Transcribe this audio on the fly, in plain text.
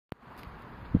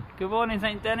Good morning,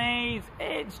 St. Denis.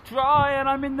 It's dry and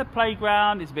I'm in the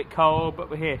playground. It's a bit cold, but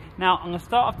we're here. Now, I'm going to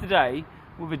start off today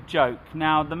with a joke.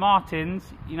 Now, the Martins,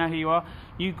 you know who you are,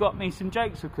 you got me some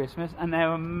jokes for Christmas and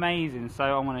they're amazing, so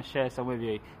I want to share some with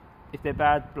you. If they're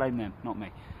bad, blame them, not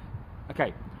me.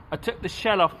 Okay, I took the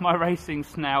shell off my racing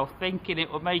snail thinking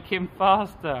it would make him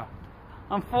faster.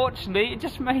 Unfortunately, it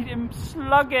just made him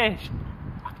sluggish.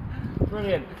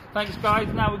 Brilliant. Thanks,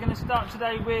 guys. Now, we're going to start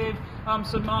today with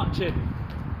some marching.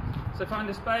 So find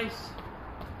a space,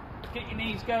 get your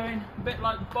knees going, a bit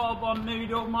like Bob on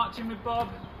Noodle, marching with Bob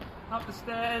up the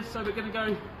stairs. So we're going to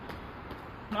go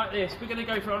like this. We're going to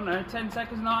go for, I don't know, 10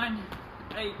 seconds, 9,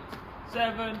 8,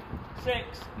 7, 6,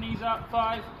 knees up,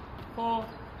 5, 4,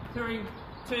 3,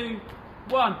 2,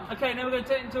 1. Okay, now we're going to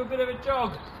take it into a bit of a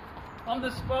jog. On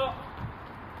the spot.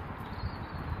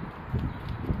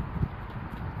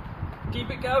 Keep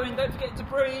it going, don't forget to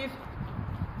breathe.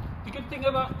 The good thing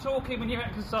about talking when you're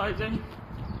exercising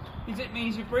is it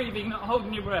means you're breathing, not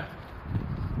holding your breath.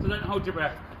 So don't hold your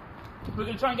breath. We're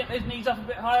going to try and get those knees up a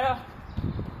bit higher.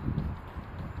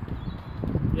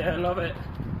 Yeah, love it.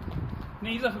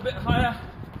 Knees up a bit higher.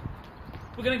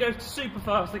 We're going to go super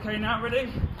fast, okay, now,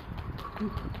 ready?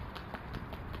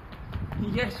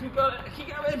 Yes, we've got it,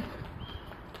 keep going.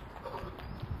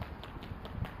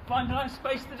 Find a nice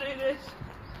space to do this.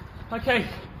 Okay,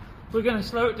 we're going to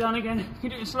slow it down again. You can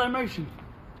do it in slow motion.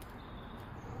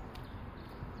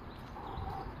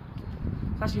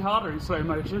 It's actually harder in slow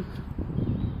motion.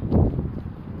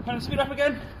 Going to speed up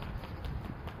again.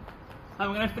 And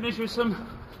we're going to finish with some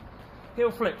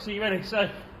heel flips. Are you ready? So,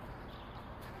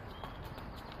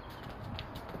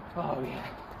 oh yeah.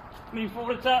 Lean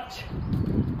forward a touch.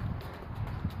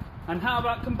 And how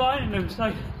about combining them?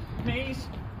 So, knees,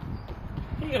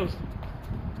 heels,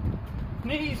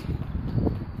 knees,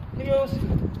 heels,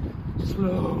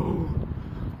 slow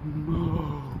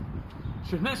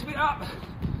motion. Let's speed up.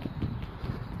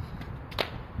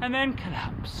 And then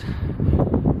collapse.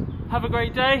 Have a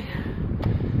great day.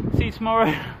 See you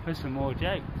tomorrow for some more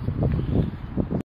jokes.